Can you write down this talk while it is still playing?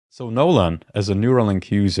So Nolan, as a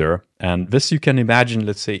Neuralink user, and this you can imagine,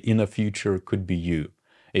 let's say in a future could be you,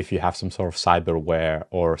 if you have some sort of cyberware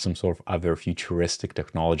or some sort of other futuristic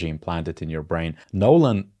technology implanted in your brain.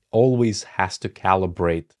 Nolan always has to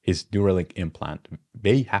calibrate his Neuralink implant.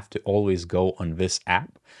 They have to always go on this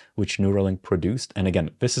app, which Neuralink produced. And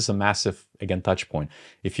again, this is a massive, again, touch point.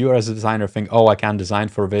 If you as a designer think, oh, I can design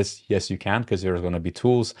for this, yes, you can, because there's going to be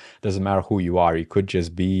tools. Doesn't matter who you are. You could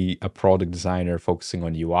just be a product designer focusing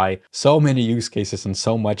on UI. So many use cases and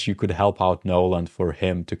so much you could help out Nolan for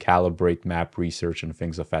him to calibrate map research and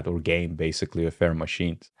things of that, or game basically with their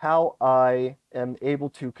machines. How I am able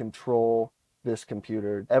to control this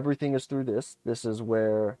computer. Everything is through this. This is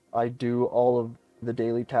where I do all of the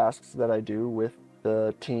daily tasks that I do with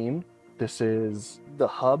the team. This is the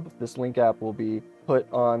hub. This Link app will be put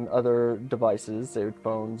on other devices, say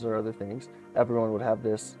phones or other things. Everyone would have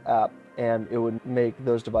this app and it would make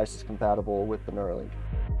those devices compatible with the Neuralink.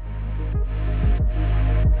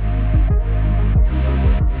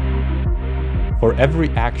 For every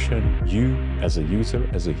action you, as a user,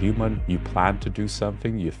 as a human, you plan to do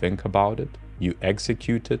something, you think about it, you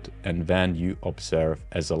execute it, and then you observe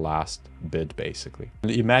as a last bit, basically.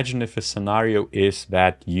 Imagine if a scenario is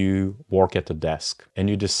that you work at a desk and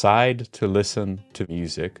you decide to listen to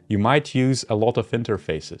music. You might use a lot of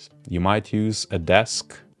interfaces. You might use a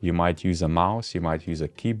desk, you might use a mouse, you might use a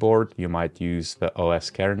keyboard, you might use the OS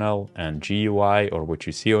kernel and GUI or what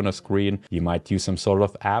you see on a screen. You might use some sort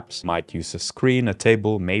of apps, might use a screen, a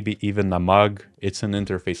table, maybe even a mug. It's an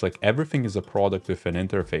interface. Like everything is a product with an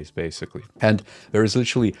interface, basically. And there is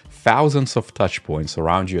literally thousands of touch points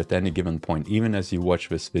around you at any given point, even as you watch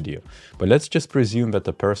this video. But let's just presume that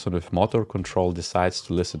the person with motor control decides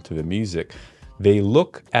to listen to the music. They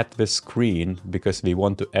look at the screen because they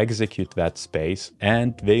want to execute that space,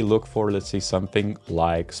 and they look for, let's say, something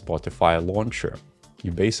like Spotify launcher.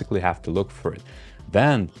 You basically have to look for it.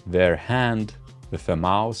 Then their hand with the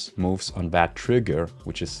mouse moves on that trigger,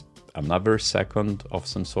 which is another second of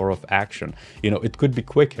some sort of action. You know, it could be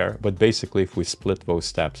quicker, but basically if we split those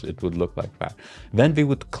steps, it would look like that. Then we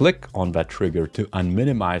would click on that trigger to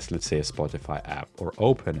unminimize, let's say, a Spotify app or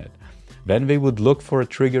open it. Then they would look for a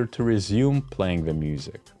trigger to resume playing the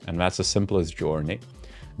music, and that's the simplest journey.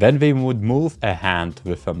 Then they would move a hand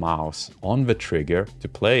with a mouse on the trigger to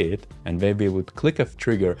play it, and then they would click a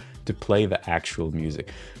trigger to play the actual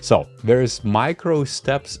music. So there's micro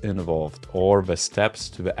steps involved, or the steps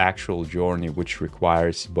to the actual journey, which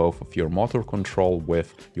requires both of your motor control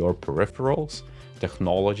with your peripherals,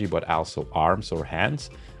 technology, but also arms or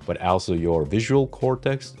hands, but also your visual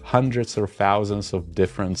cortex. Hundreds or thousands of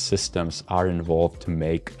different systems are involved to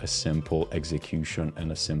make a simple execution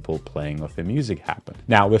and a simple playing of the music happen.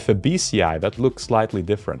 Now with a BCI, that looks slightly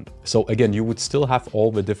different. So again, you would still have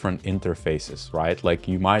all the different interfaces, right? Like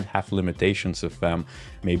you might have limitations of them.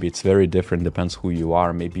 Maybe it's very different, depends who you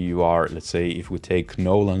are. Maybe you are, let's say, if we take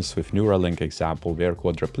Nolan's with Neuralink example, they're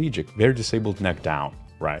quadriplegic, they're disabled neck down,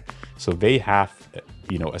 right? So they have,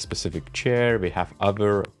 you know, a specific chair, they have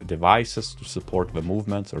other devices to support the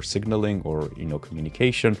movements or signaling or, you know,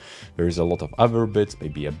 communication. There's a lot of other bits,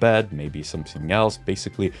 maybe a bed, maybe something else.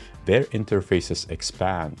 Basically, their interfaces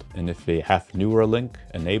expand. And if they have Neuralink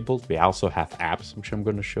enabled, they also have apps, which I'm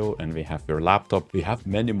going to show, and they have their laptop. They have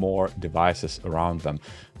many more devices around them.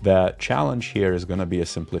 The challenge here is going to be a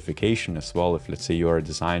simplification as well. If, let's say, you're a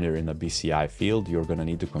designer in a BCI field, you're going to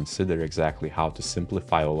need to consider exactly how to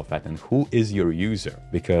simplify all of that and who is your user.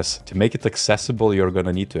 Because to make it accessible, you're going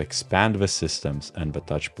to need to expand the systems and the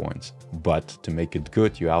touch points. But to make it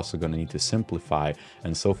good, you're also going to need to simplify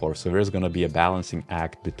and so forth. So there's going to be a balancing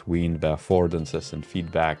act between the affordances and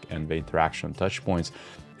feedback and the interaction touch points.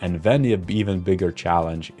 And then the even bigger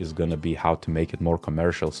challenge is going to be how to make it more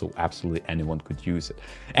commercial so absolutely anyone could use it.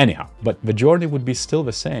 Anyhow, but the journey would be still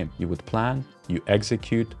the same. You would plan, you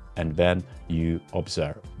execute, and then you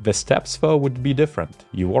observe. The steps though would be different.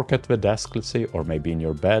 You work at the desk, let's say, or maybe in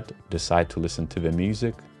your bed, decide to listen to the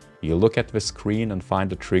music. You look at the screen and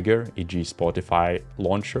find a trigger, e.g. Spotify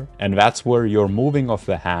launcher, and that's where your moving of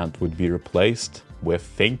the hand would be replaced with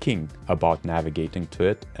thinking about navigating to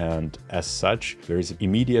it. And as such, there is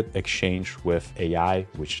immediate exchange with AI,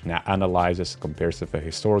 which now analyzes, compares with the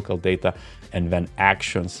historical data, and then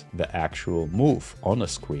actions the actual move on a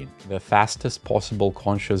screen. The fastest possible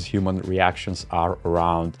conscious human reactions are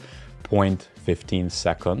around 0.15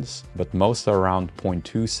 seconds, but most are around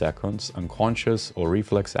 0.2 seconds. Unconscious or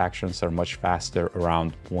reflex actions are much faster,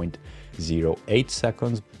 around 0.08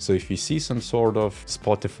 seconds. So if you see some sort of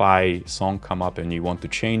Spotify song come up and you want to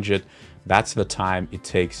change it, that's the time it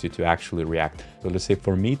takes you to actually react. So let's say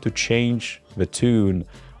for me to change the tune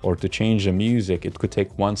or to change the music, it could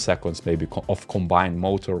take 1 second maybe of combined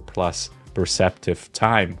motor plus perceptive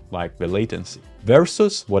time, like the latency,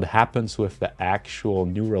 versus what happens with the actual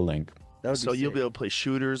Neuralink. That would So be you'll sick. be able to play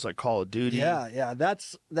shooters like Call of Duty. Yeah,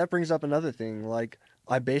 that brings up another thing. Like,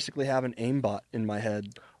 I basically have an aimbot in my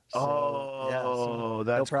head. So, yeah, so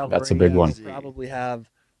That's That's a big one. crazy. they'll probably have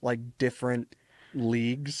like different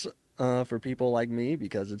leagues for people like me,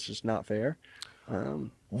 because it's just not fair.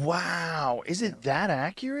 Wow, is it that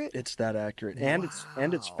accurate? It's that accurate, and it's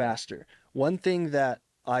Wow. faster. One thing that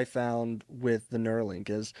I found with the Neuralink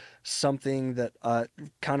is something that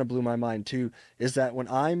kind of blew my mind too, is that when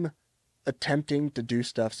I'm attempting to do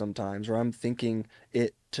stuff sometimes, or I'm thinking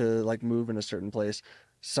it to like move in a certain place,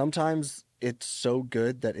 sometimes it's so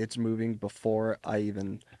good that it's moving before I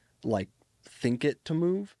even like think it to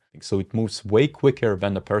move. So it moves way quicker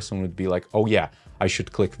than the person would be like, oh yeah, I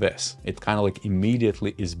should click this. It kind of like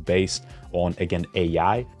immediately is based on, again,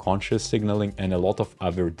 AI, conscious signaling, and a lot of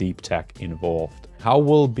other deep tech involved. How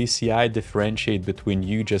will BCI differentiate between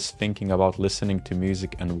you just thinking about listening to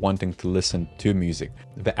music and wanting to listen to music?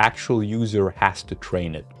 The actual user has to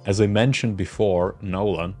train it. As I mentioned before,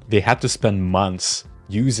 Nolan, they had to spend months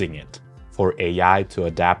using it for AI to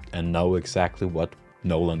adapt and know exactly what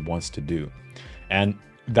Nolan wants to do. And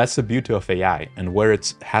that's the beauty of AI, and where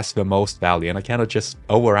it has the most value. And I cannot just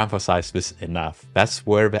overemphasize this enough. That's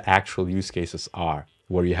where the actual use cases are,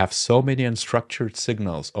 where you have so many unstructured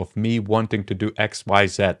signals of me wanting to do X, Y,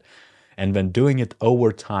 Z, and then doing it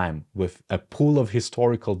over time with a pool of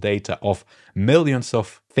historical data of millions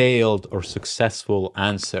of failed or successful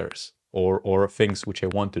answers or things which I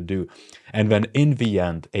want to do. And then in the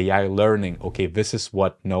end, AI learning, okay, this is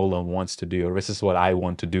what Nolan wants to do, or this is what I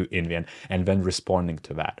want to do in the end, and then responding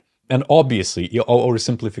to that. And obviously, or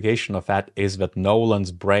simplification of that is that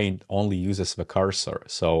Nolan's brain only uses the cursor.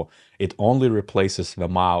 So it only replaces the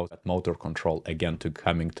mouse at motor control, again, to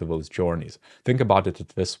coming to those journeys. Think about it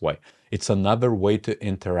this way. It's another way to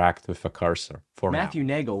interact with the cursor for Matthew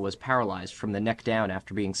now. Nagel was paralyzed from the neck down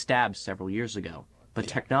after being stabbed several years ago, but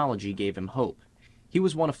technology gave him hope. He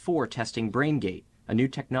was one of 4 testing Braingate, a new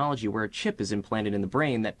technology where a chip is implanted in the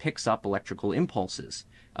brain that picks up electrical impulses.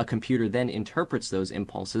 A computer then interprets those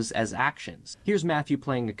impulses as actions. Here's Matthew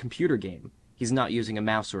playing a computer game. He's not using a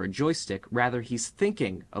mouse or a joystick, rather he's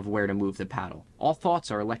thinking of where to move the paddle. All thoughts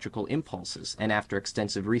are electrical impulses, and after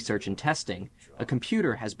extensive research and testing, a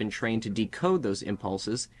computer has been trained to decode those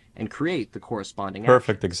impulses and create the corresponding action.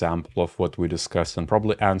 Perfect example of what we discussed, and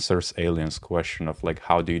probably answers Alien's question of like,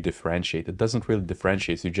 how do you differentiate? It doesn't really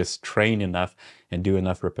differentiate. You just train enough and do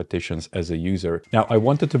enough repetitions as a user. Now, I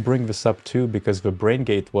wanted to bring this up too, because the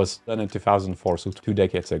Braingate was done in 2004, so 2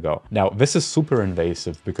 decades ago. Now, this is super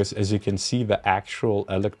invasive because, as you can see, the actual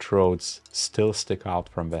electrodes still stick out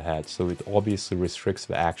from the head. So it obviously restricts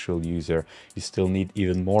the actual user. You still need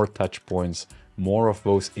even more touch points, more of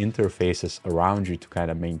those interfaces around you to kind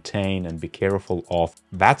of maintain and be careful of.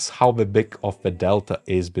 That's how the big of the delta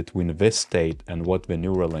is between this state and what the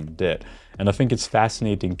Neuralink did. And I think it's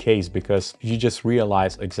fascinating case because you just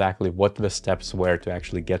realize exactly what the steps were to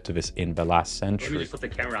actually get to this in the last Let me century. just flip the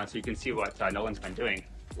camera on so you can see what Nolan's been doing.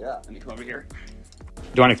 Yeah. Let me come over here. Do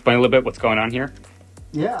you want to explain a little bit what's going on here?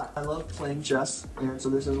 Yeah, I love playing chess, and so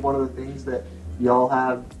this is one of the things that y'all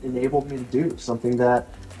have enabled me to do, something that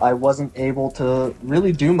I wasn't able to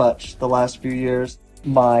really do much the last few years.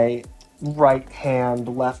 My right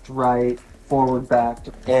hand, left, right, forward, back,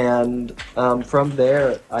 and from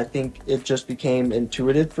there, I think it just became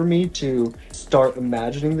intuitive for me to start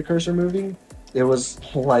imagining the cursor moving. It was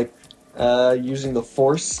like using the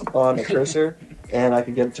force on a cursor, and I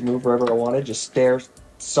could get it to move wherever I wanted, just stare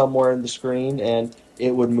somewhere in the screen, and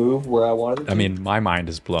it would move where I wanted it to. I mean, my mind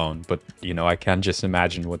is blown, but you know, I can just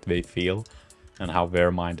imagine what they feel and how their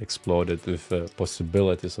mind exploded with the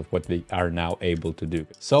possibilities of what they are now able to do.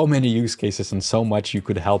 So many use cases and so much you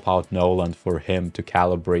could help out Nolan for him to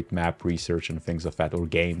calibrate map research and things of that, or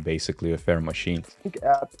game basically with their machines. Link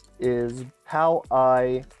app is how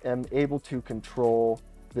I am able to control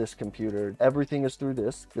this computer. Everything is through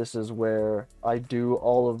this. This is where I do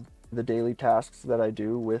all of the daily tasks that I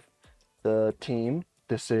do with the team.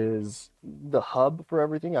 This is the hub for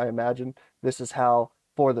everything. I imagine this is how,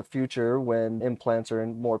 for the future, when implants are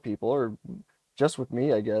in more people, or just with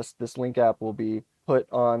me, I guess, this Link app will be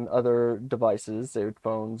put on other devices, say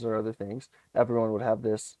phones or other things. Everyone would have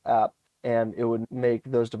this app, and it would make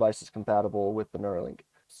those devices compatible with the Neuralink.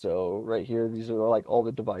 So right here, these are like all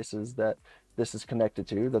the devices that this is connected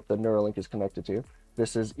to, that the Neuralink is connected to.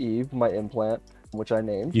 This is Eve, my implant, which I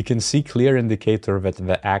named. You can see clear indicator that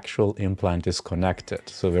the actual implant is connected.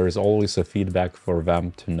 So there is always a feedback for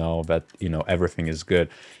them to know that, you know, everything is good.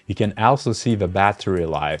 You can also see the battery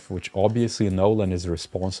life, which obviously Nolan is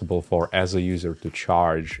responsible for as a user to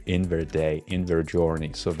charge in their day, in their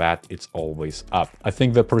journey, so that it's always up. I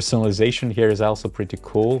think the personalization here is also pretty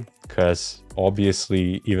cool, because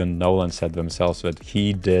obviously even Nolan said themselves that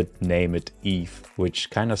he did name it Eve, which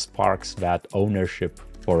kind of sparks that ownership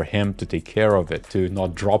for him to take care of it, to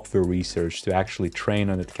not drop the research, to actually train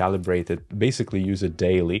on it, calibrate it, basically use it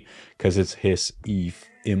daily, because it's his Eve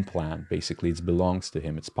implant. Basically, it belongs to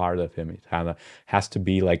him, it's part of him. It kind of has to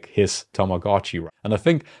be like his Tamagotchi. And I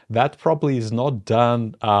think that probably is not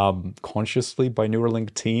done consciously by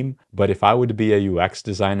Neuralink team, but if I would be a UX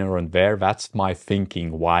designer on there, that's my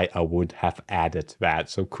thinking why I would have added that.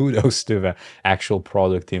 So kudos to the actual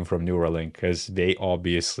product team from Neuralink, because they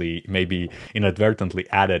obviously maybe inadvertently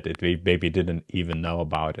added it. They maybe didn't even know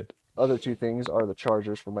about it. Other two things are the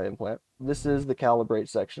chargers for my implant. This is the calibrate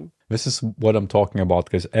section. This is what I'm talking about,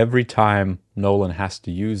 because every time Nolan has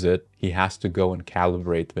to use it, he has to go and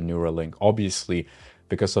calibrate the Neuralink. Obviously,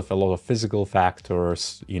 because of a lot of physical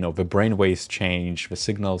factors, you know, the brain waves change, the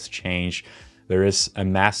signals change. There is a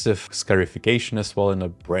massive scarification as well in the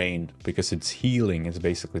brain, because it's healing. It's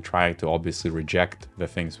basically trying to obviously reject the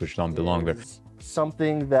things which don't belong there.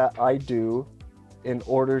 Something that I do in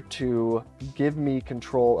order to give me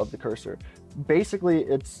control of the cursor. Basically,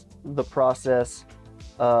 it's the process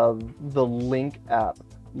of the Link app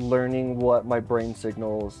learning what my brain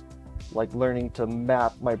signals, like learning to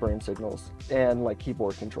map my brain signals and like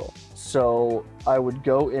keyboard control. So I would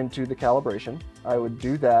go into the calibration, I would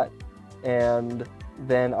do that, and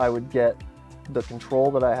then I would get the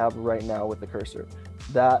control that I have right now with the cursor.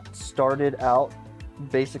 That started out,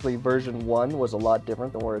 basically version 1 was a lot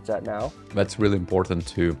different than where it's at now. That's really important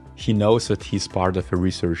too. He knows that he's part of a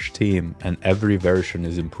research team and every version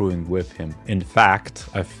is improving with him. In fact,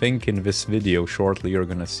 I think in this video shortly you're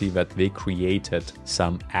gonna see that they created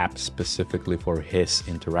some apps specifically for his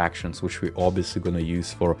interactions, which we're obviously gonna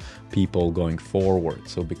use for people going forward.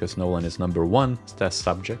 So because Nolan is number 1 test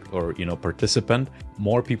subject or, you know, participant,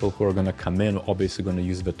 more people who are gonna come in obviously gonna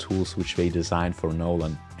use the tools which they designed for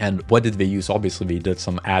Nolan. And what did they use? Obviously, they did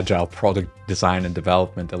some agile product design and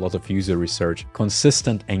development, a lot of user research,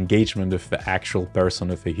 consistent engagement with the actual person,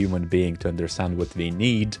 with a human being, to understand what they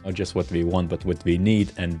need, not just what they want, but what they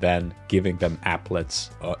need, and then giving them applets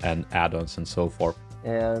and add-ons and so forth.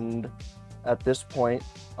 And at this point,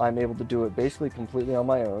 I'm able to do it basically completely on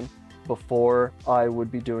my own. Before, I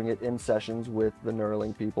would be doing it in sessions with the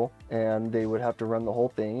Neuralink people, and they would have to run the whole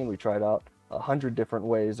thing, and we tried out 100 different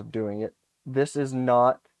ways of doing it. This is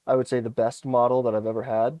not, I would say, the best model that I've ever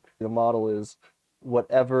had. The model is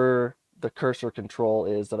whatever the cursor control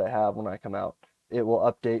is that I have when I come out. It will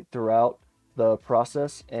update throughout the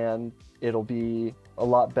process, and it'll be a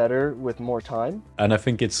lot better with more time. And I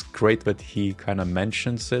think it's great that he kind of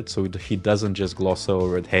mentions it, so he doesn't just gloss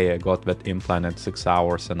over it. Hey, I got that implant in 6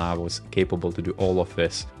 hours and I was capable to do all of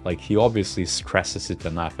this. Like, he obviously stresses it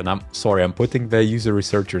enough. And I'm sorry, I'm putting the user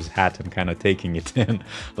researcher's hat and kind of taking it in.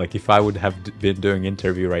 Like, if I would have been doing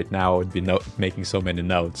interview right now, I would be making so many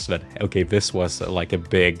notes that, okay, this was like a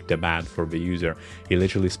big demand for the user. He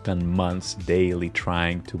literally spent months daily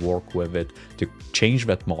trying to work with it, to change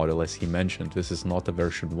that model, as he mentioned. This is not a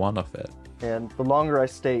version 1 of it. And the longer I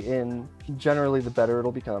stay in, generally the better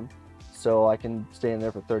it'll become. So I can stay in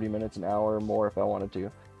there for 30 minutes, an hour or more if I wanted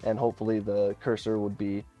to. And hopefully the cursor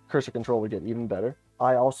control would get even better.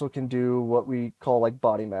 I also can do what we call like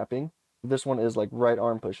body mapping. This one is like right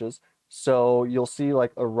arm pushes. So you'll see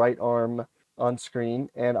like a right arm on screen,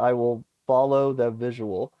 and I will follow the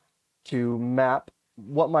visual to map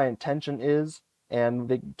what my intention is, and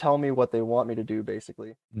they tell me what they want me to do,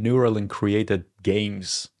 basically. Neuralink created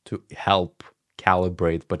games to help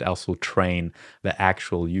calibrate, but also train the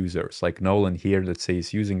actual users. Like Nolan here, let's say,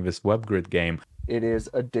 is using this WebGrid game. It is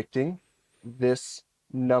addicting. This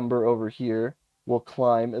number over here will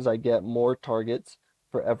climb as I get more targets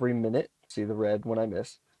for every minute. See the red when I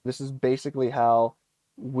miss. This is basically how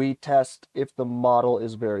we test if the model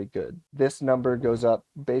is very good. This number goes up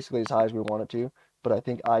basically as high as we want it to, but I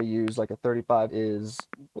think I use like a 35 is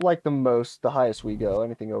like the highest we go.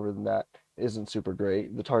 Anything over than that isn't super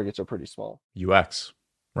great. The targets are pretty small. UX.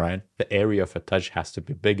 right? The area of a touch has to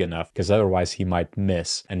be big enough because otherwise he might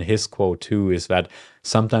miss. And his quote too is that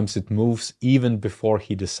sometimes it moves even before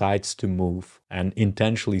he decides to move, and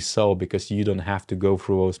intentionally so, because you don't have to go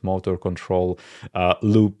through those motor control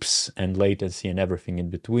loops and latency and everything in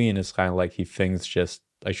between. It's kind of like he thinks just,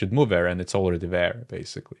 I should move there, and it's already there,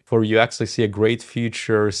 basically. For UX, I see a great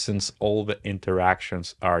future since all the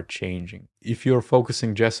interactions are changing. If you're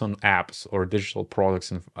focusing just on apps or digital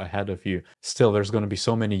products ahead of you, still there's going to be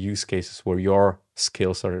so many use cases where your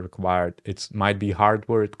skills are required. It might be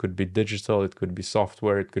hardware, it could be digital, it could be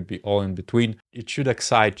software, it could be all in between. It should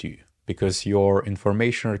excite you, because your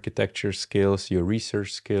information architecture skills, your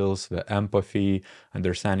research skills, the empathy,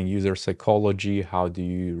 understanding user psychology, how do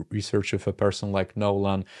you research with a person like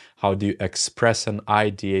Nolan, how do you express and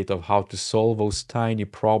ideate of how to solve those tiny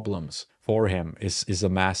problems for him is a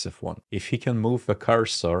massive one. If he can move the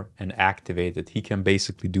cursor and activate it, he can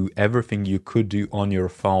basically do everything you could do on your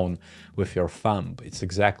phone with your thumb. It's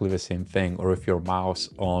exactly the same thing, or with your mouse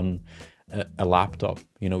on a laptop.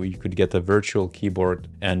 You know, you could get a virtual keyboard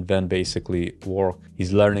and then basically work.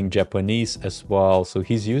 He's learning Japanese as well, so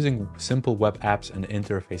he's using simple web apps and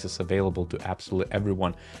interfaces available to absolutely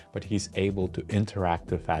everyone, but he's able to interact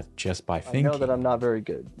with that just by thinking. I know that I'm not very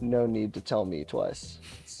good. No need to tell me twice.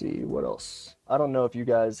 Let's see what else. I don't know if you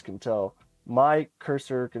guys can tell. My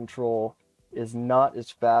cursor control is not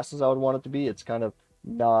as fast as I would want it to be. It's kind of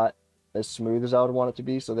not as smooth as I would want it to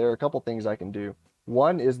be. So there are a couple things I can do.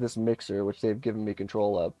 One is this mixer, which they've given me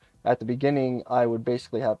control of. At the beginning, I would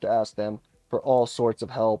basically have to ask them for all sorts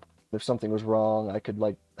of help. If something was wrong, I could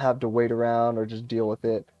like have to wait around or just deal with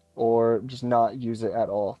it, or just not use it at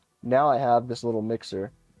all. Now I have this little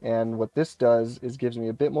mixer, and what this does is gives me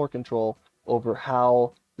a bit more control over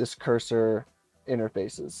how this cursor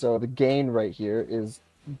interfaces. So the gain right here is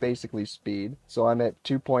basically speed. So I'm at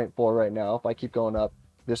 2.4 right now. If I keep going up,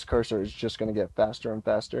 this cursor is just going to get faster and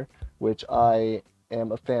faster, which I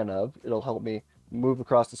am a fan of. It'll help me move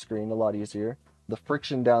across the screen a lot easier. The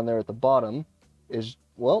friction down there at the bottom is,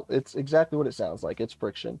 well, it's exactly what it sounds like. It's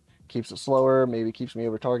friction. Keeps it slower, maybe keeps me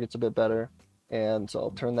over targets a bit better. And so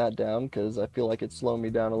I'll turn that down because I feel like it's slowing me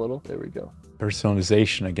down a little. There we go.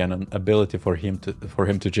 Personalization, again, an ability for him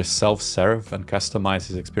to just self-serve and customize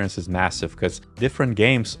his experience is massive, because different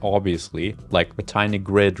games, obviously, like the tiny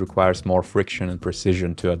grid requires more friction and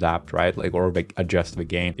precision to adapt, right? Like, or adjust the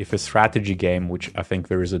game. If a strategy game, which I think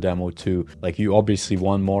there is a demo too, like you obviously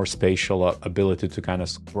want more spatial ability to kind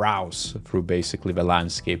of browse through basically the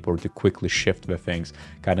landscape or to quickly shift the things.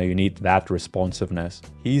 Kind of you need that responsiveness.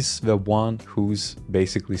 He's the one who's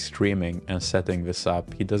basically streaming and setting this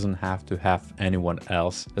up. He doesn't have to have anyone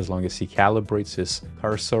else, as long as he calibrates his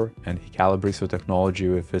cursor and he calibrates the technology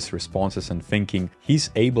with his responses and thinking. He's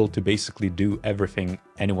able to basically do everything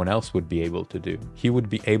anyone else would be able to do. He would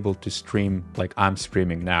be able to stream like I'm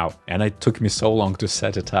streaming now, and it took me so long to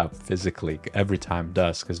set it up physically. Every time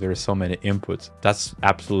does, because there are so many inputs. That's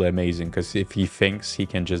absolutely amazing, because if he thinks, he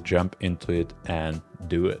can just jump into it and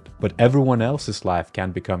do it. But everyone else's life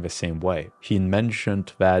can become the same way. He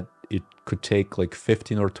mentioned that it could take like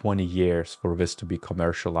 15 or 20 years for this to be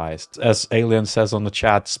commercialized. As Alien says on the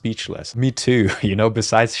chat, speechless. Me too. You know,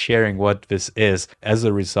 besides sharing what this is, as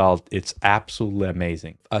a result, it's absolutely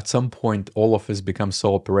amazing. At some point, all of this becomes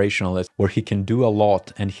so operational where he can do a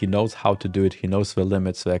lot and he knows how to do it. He knows the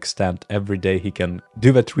limits, the extent. Every day he can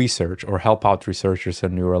do that research or help out researchers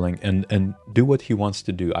at Neuralink and do what he wants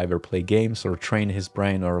to do, either play games or train his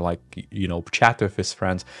brain or like, you know, chat with his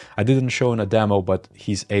friends. I didn't show in a demo, but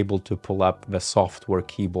he's able to pull up the software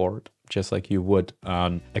keyboard just like you would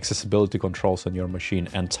on accessibility controls on your machine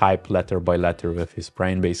and type letter by letter with his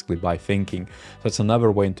brain, basically by thinking. So that's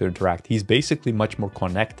another way to interact. He's basically much more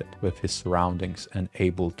connected with his surroundings and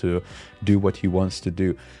able to do what he wants to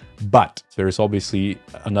do. But there is obviously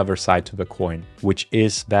another side to the coin, which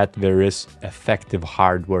is that there is effective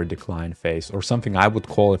hardware decline phase, or something I would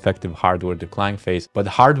call effective hardware decline phase. But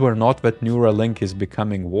hardware, not that Neuralink is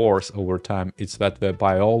becoming worse over time, it's that the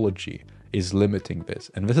biology is limiting this.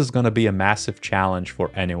 And this is going to be a massive challenge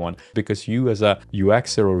for anyone, because you as a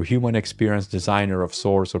UXer or human experience designer of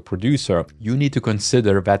sorts or producer, you need to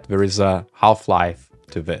consider that there is a half-life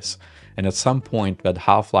to this. And at some point that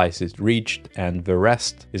half-life is reached and the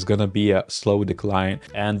rest is going to be a slow decline.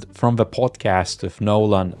 And from the podcast of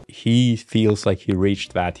Nolan, he feels like he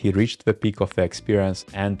reached that. He reached the peak of the experience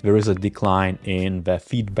and there is a decline in the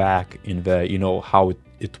feedback, in the, you know, how it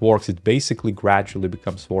it works, it basically gradually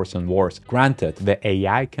becomes worse and worse. Granted, the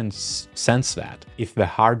AI can sense that. If the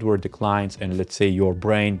hardware declines and let's say your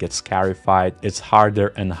brain gets scarified, it's harder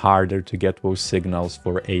and harder to get those signals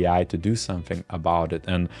for AI to do something about it.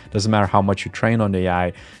 And it doesn't matter how much you train on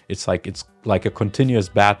AI, it's like a continuous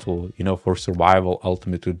battle, you know, for survival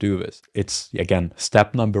ultimately to do this. It's, again,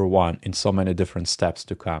 step number one in so many different steps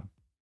to come.